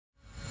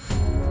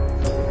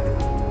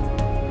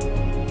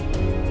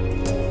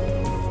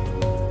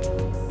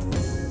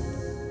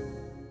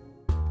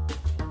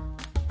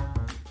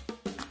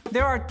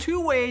There are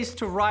two ways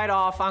to write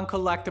off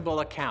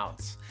uncollectible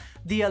accounts: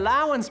 the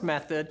allowance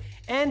method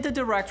and the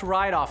direct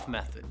write-off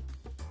method.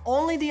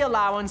 Only the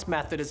allowance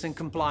method is in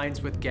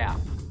compliance with GAAP.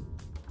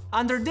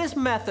 Under this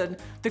method,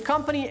 the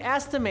company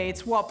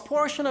estimates what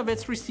portion of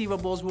its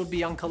receivables will be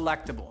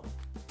uncollectible.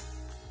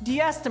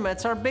 The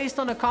estimates are based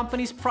on the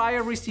company's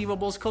prior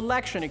receivables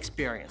collection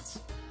experience.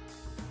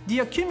 The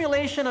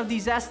accumulation of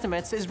these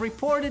estimates is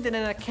reported in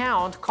an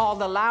account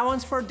called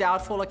Allowance for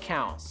Doubtful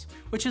Accounts,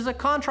 which is a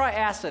contra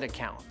asset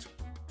account.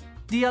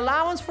 The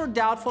allowance for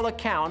doubtful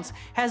accounts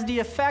has the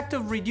effect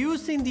of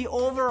reducing the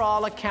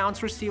overall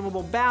accounts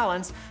receivable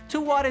balance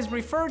to what is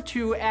referred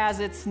to as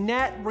its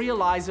net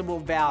realizable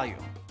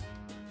value.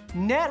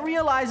 Net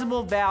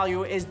realizable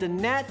value is the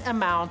net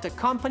amount a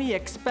company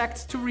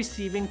expects to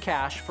receive in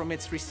cash from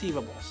its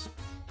receivables.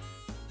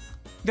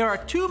 There are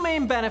two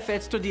main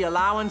benefits to the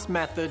allowance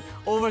method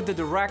over the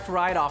direct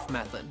write-off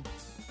method.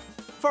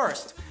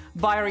 First,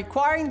 by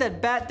requiring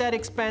that bad debt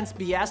expense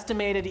be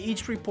estimated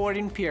each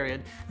reporting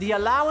period, the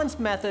allowance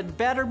method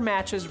better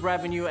matches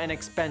revenue and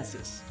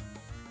expenses.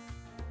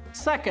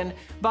 Second,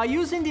 by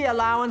using the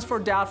allowance for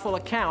doubtful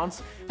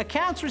accounts,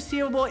 accounts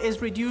receivable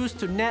is reduced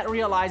to net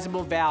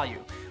realizable value,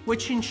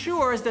 which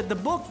ensures that the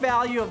book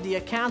value of the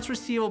accounts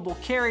receivable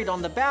carried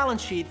on the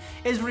balance sheet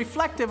is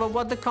reflective of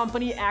what the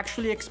company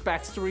actually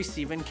expects to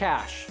receive in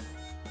cash.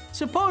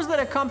 Suppose that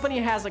a company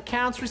has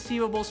accounts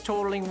receivables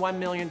totaling $1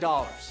 million.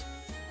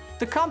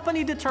 The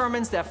company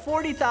determines that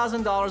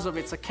 $40,000 of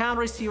its account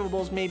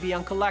receivables may be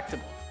uncollectible.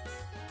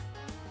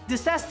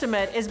 This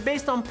estimate is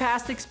based on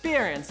past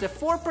experience that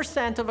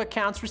 4% of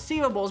accounts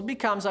receivables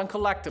becomes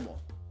uncollectible.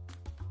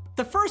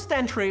 The first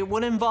entry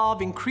would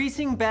involve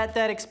increasing bad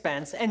debt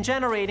expense and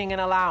generating an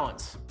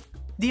allowance.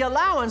 The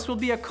allowance will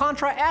be a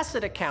contra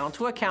asset account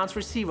to accounts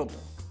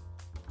receivable.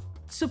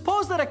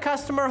 Suppose that a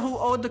customer who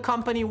owed the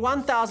company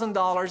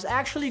 $1,000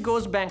 actually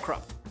goes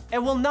bankrupt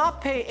and will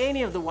not pay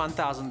any of the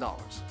 $1,000.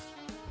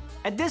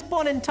 At this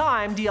point in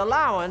time, the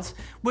allowance,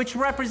 which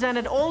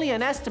represented only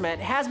an estimate,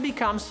 has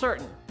become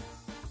certain.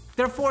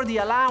 Therefore, the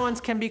allowance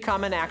can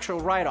become an actual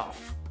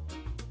write-off.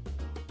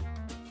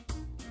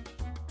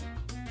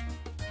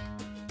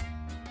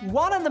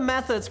 One of the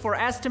methods for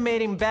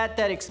estimating bad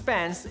debt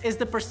expense is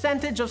the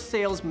percentage of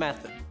sales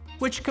method,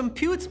 which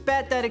computes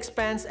bad debt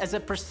expense as a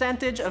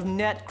percentage of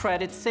net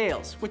credit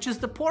sales, which is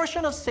the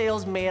portion of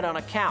sales made on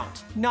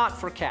account, not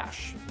for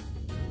cash.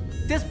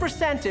 This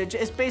percentage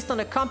is based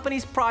on a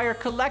company's prior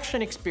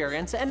collection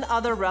experience and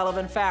other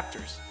relevant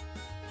factors.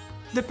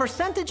 The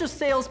percentage of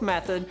sales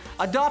method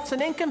adopts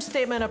an income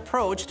statement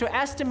approach to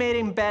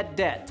estimating bad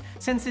debt,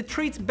 since it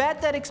treats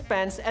bad debt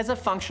expense as a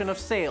function of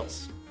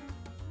sales.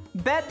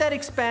 Bad debt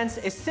expense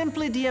is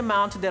simply the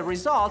amount that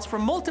results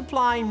from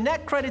multiplying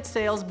net credit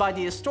sales by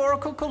the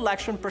historical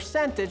collection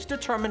percentage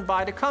determined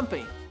by the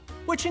company,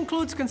 which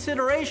includes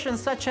considerations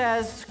such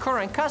as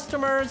current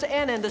customers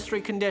and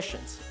industry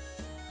conditions.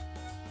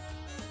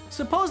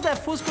 Suppose that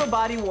Fusco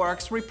Body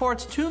Works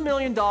reports $2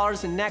 million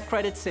in net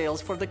credit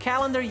sales for the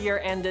calendar year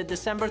ended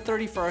December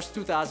 31,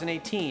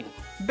 2018.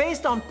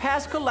 Based on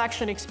past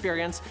collection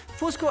experience,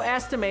 Fusco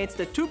estimates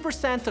that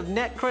 2% of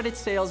net credit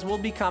sales will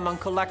become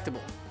uncollectible.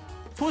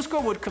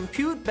 Fusco would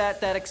compute bad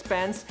debt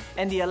expense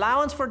and the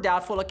allowance for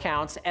doubtful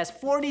accounts as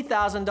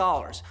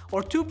 $40,000,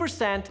 or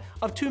 2%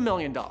 of $2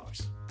 million.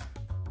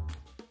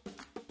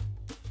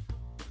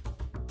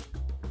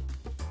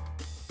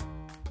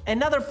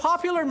 Another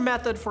popular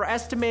method for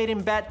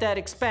estimating bad debt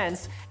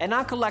expense and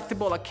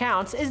uncollectible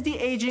accounts is the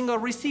aging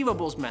of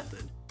receivables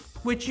method,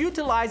 which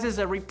utilizes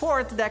a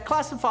report that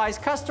classifies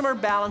customer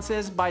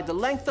balances by the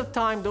length of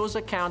time those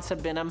accounts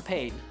have been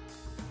unpaid.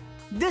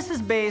 This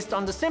is based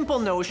on the simple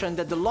notion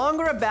that the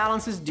longer a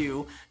balance is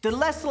due, the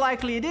less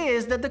likely it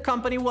is that the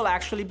company will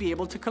actually be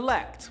able to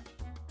collect.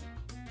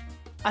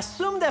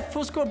 Assume that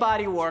Fusco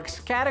Body Works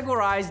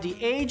categorized the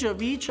age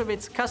of each of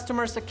its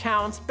customers'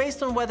 accounts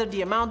based on whether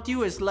the amount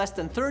due is less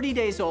than 30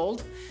 days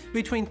old,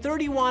 between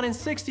 31 and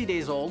 60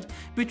 days old,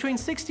 between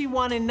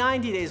 61 and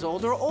 90 days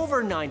old, or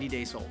over 90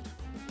 days old.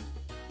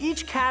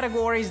 Each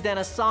category is then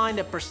assigned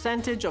a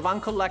percentage of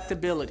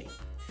uncollectability.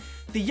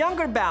 The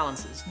younger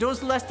balances,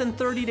 those less than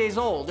 30 days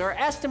old, are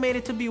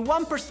estimated to be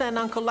 1%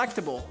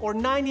 uncollectible or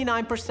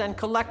 99%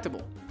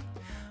 collectible.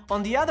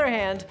 On the other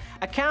hand,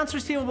 accounts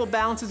receivable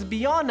balances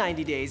beyond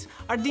 90 days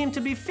are deemed to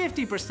be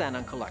 50%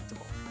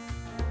 uncollectible.